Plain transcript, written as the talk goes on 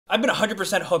I've been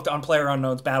 100% hooked on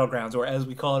PlayerUnknown's Battlegrounds, or as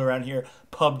we call it around here,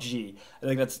 PUBG. I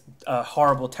think that's a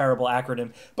horrible, terrible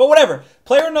acronym. But whatever.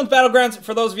 PlayerUnknown's Battlegrounds,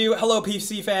 for those of you, hello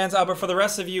PC fans, but for the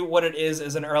rest of you, what it is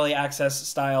an early access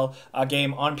style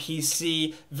game on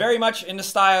PC. Very much in the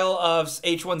style of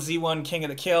H1Z1 King of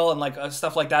the Kill and like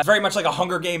stuff like that. Very much like a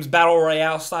Hunger Games Battle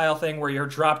Royale style thing where you're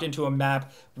dropped into a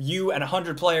map, you and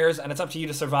 100 players, and it's up to you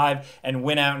to survive and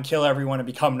win out and kill everyone and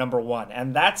become #1.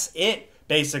 And that's it.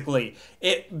 Basically,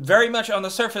 it very much on the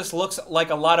surface looks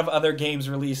like a lot of other games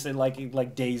released, like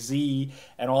DayZ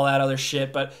and all that other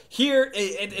shit. But here,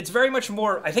 it's very much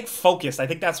more, I think, focused. I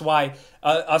think that's why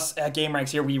us at Game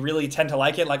Ranks here, we really tend to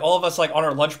like it. Like all of us, like on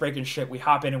our lunch break and shit, we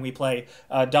hop in and we play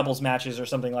doubles matches or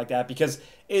something like that because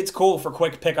it's cool for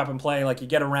quick pick up and play. Like you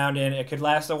get around in, it could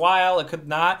last a while, it could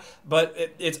not, but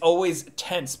it's always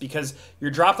tense because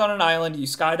you're dropped on an island, you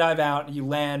skydive out, you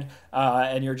land,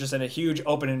 and you're just in a huge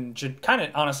open and kind of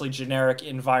honestly generic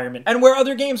environment. And where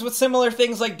other games with similar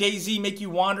things like DayZ make you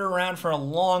wander around for a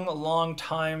long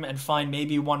time and find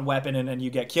maybe one weapon and then you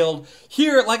get killed,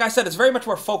 here, like I said, it's very much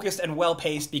more focused and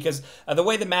well-paced because the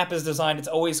way the map is designed, it's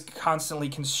always constantly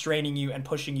constraining you and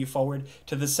pushing you forward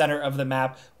to the center of the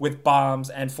map with bombs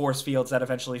and force fields that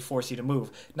eventually force you to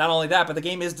move. Not only that, but the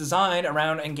game is designed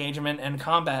around engagement and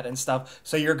combat and stuff,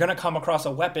 so you're gonna come across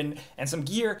a weapon and some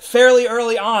gear fairly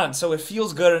early on, so it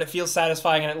feels good and it feels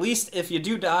satisfying, and at least if you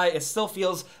do die, it still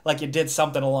feels like you did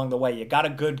something along the way. You got a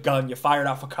good gun, you fired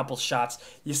off a couple shots,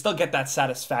 you still get that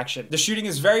satisfaction. The shooting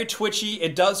is very twitchy,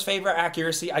 it does favor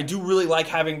accuracy. I do really like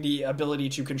having the ability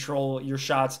to control your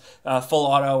shots full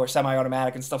auto or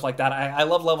semi-automatic and stuff like that. I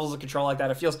love levels of control like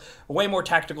that. It feels way more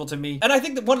tactical to me. And I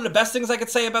think that one of the best things I could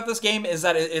say about this game is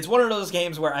that it's one of those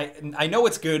games where I know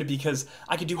it's good because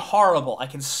I can do horrible. I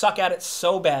can suck at it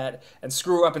so bad and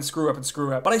screw up and screw up and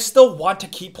screw up, but I still want to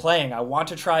keep playing. I want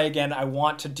to try again. I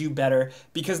want to do better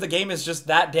because the game is just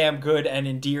that damn good and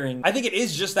endearing. I think it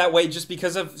is just that way just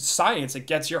because of science. It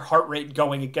gets your heart rate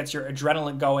going. It gets your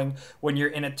adrenaline going when you're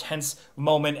in a tense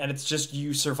moment and it's just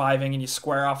you surviving and you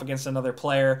square off against another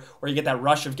player, or you get that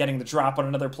rush of getting the drop on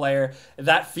another player.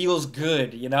 That feels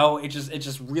good, you know? It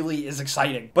just really is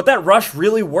exciting. But that rush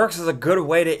really works as a good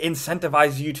way to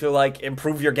incentivize you to like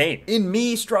improve your game. In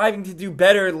me striving to do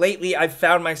better lately, I've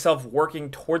found myself working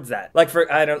towards that. Like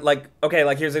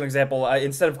here's an example.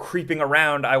 Instead of creeping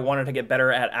around, I wanted to get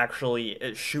better at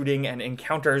actually shooting and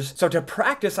encounters. So to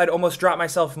practice, I'd almost drop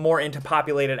myself more into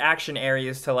populated action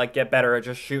areas to like get better at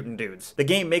just shooting dudes. The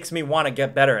game makes me want to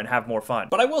get better and have more fun.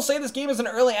 But I will say this game is an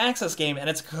early access game and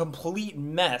it's a complete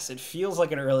mess. It feels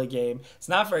like an early game. It's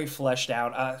not very fleshed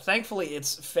out. Thankfully,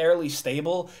 it's fairly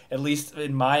stable, at least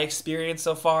in my experience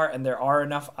so far, and there are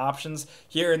enough options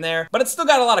here and there. But it's still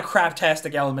got a lot of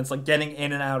craptastic elements, like getting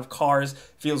in and out of cars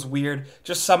feels weird.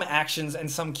 Just some actions and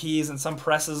some keys and some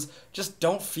presses just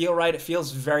don't feel right. It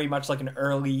feels very much like an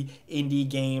early indie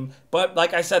game. But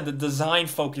like I said, the design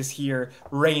focus here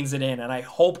reins it in, and I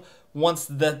hope once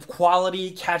the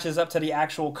quality catches up to the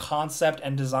actual concept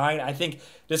and design, I think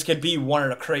this could be one of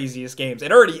the craziest games.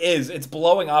 It already is. It's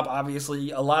blowing up,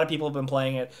 obviously. A lot of people have been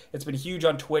playing it. It's been huge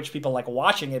on Twitch. People like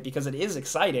watching it because it is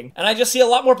exciting. And I just see a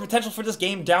lot more potential for this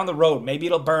game down the road. Maybe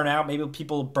it'll burn out. Maybe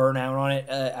people burn out on it.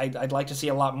 I'd like to see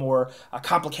a lot more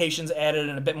complications added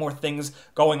and a bit more things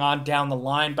going on down the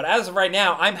line. But as of right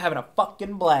now, I'm having a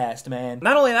fucking blast, man.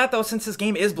 Not only that, though, since this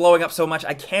game is blowing up so much,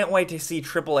 I can't wait to see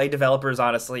AAA developers,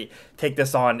 honestly, take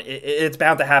this on. It's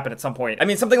bound to happen at some point. I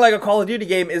mean, something like a Call of Duty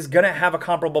game is gonna have a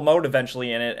comparable mode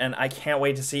eventually in it, and I can't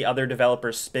wait to see other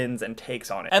developers' spins and takes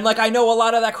on it. And like, I know a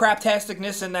lot of that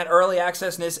craptasticness and that early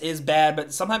accessness is bad,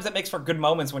 but sometimes it makes for good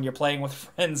moments when you're playing with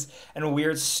friends and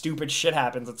weird, stupid shit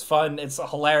happens. It's fun. It's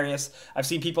hilarious. I've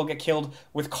seen people get killed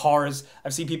with cars.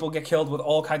 I've seen people get killed with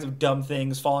all kinds of dumb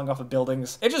things, falling off of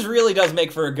buildings. It just really does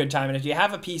make for a good time, and if you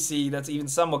have a PC that's even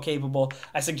somewhat capable,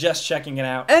 I suggest checking it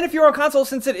out. And if you're on console,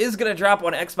 since it is gonna drop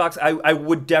on Xbox, I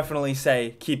would definitely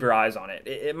say keep your eyes on it.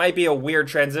 It might be a weird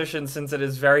transition since it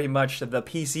is very much the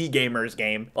PC gamer's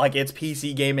game. Like, it's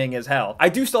PC gaming as hell. I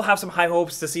do still have some high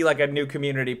hopes to see like a new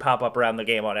community pop up around the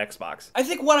game on Xbox. I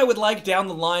think what I would like down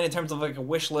the line in terms of like a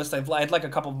wish list, I'd like a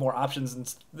couple more options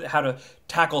and how to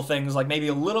tackle things, like maybe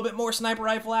a little bit more sniper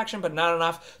rifle action, but not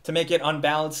enough to make it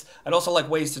unbalanced. I'd also like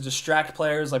ways to distract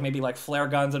players, like maybe like flare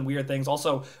guns and weird things.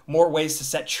 Also, more ways to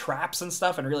set traps and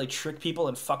stuff and really trick people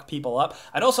and fuck people up.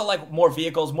 I'd also like more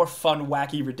vehicles, more fun,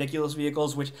 wacky, ridiculous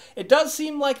vehicles, which it does does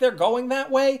seem like they're going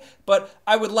that way, but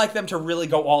I would like them to really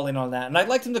go all in on that. And I'd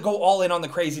like them to go all in on the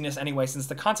craziness anyway, since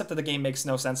the concept of the game makes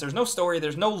no sense. There's no story,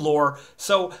 there's no lore,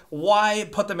 so why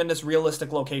put them in this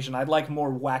realistic location? I'd like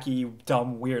more wacky,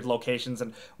 dumb, weird locations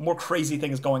and more crazy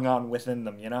things going on within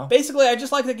them, you know? Basically, I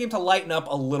just like the game to lighten up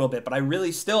a little bit, but I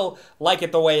really still like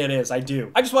it the way it is. I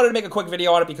do. I just wanted to make a quick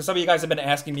video on it because some of you guys have been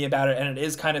asking me about it, and it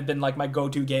is kind of been like my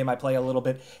go-to game. I play a little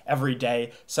bit every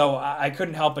day, so I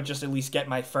couldn't help but just at least get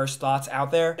my first thoughts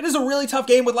out there. It is a really tough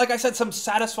game with, like I said, some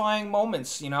satisfying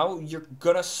moments, you know? You're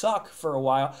gonna suck for a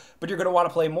while, but you're gonna want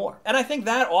to play more. And I think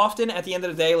that often, at the end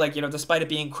of the day, like, you know, despite it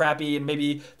being crappy and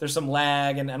maybe there's some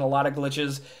lag and a lot of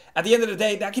glitches, at the end of the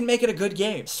day, that can make it a good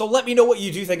game. So let me know what you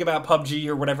do think about PUBG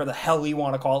or whatever the hell you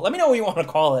want to call it. Let me know what you want to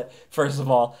call it, first of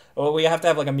all. Well, we have to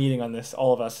have like a meeting on this,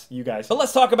 all of us, you guys. But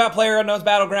let's talk about PlayerUnknown's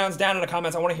Battlegrounds down in the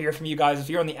comments. I want to hear from you guys. If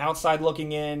you're on the outside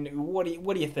looking in, what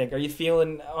do you think? Are you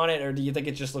feeling on it, or do you think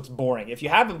it just looks boring? If you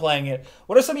have been playing it,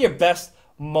 what are some of your best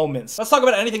moments? Let's talk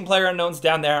about anything PlayerUnknown's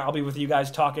down there. I'll be with you guys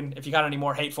talking. If you got any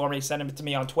more hate for me, send them to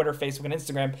me on Twitter, Facebook, and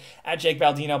Instagram at Jake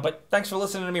Baldino. But thanks for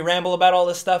listening to me ramble about all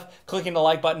this stuff. Clicking the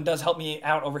like button does help me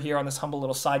out over here on this humble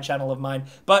little side channel of mine.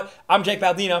 But I'm Jake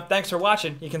Baldino. Thanks for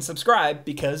watching. You can subscribe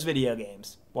because video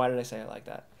games. Why did I say it like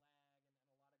that?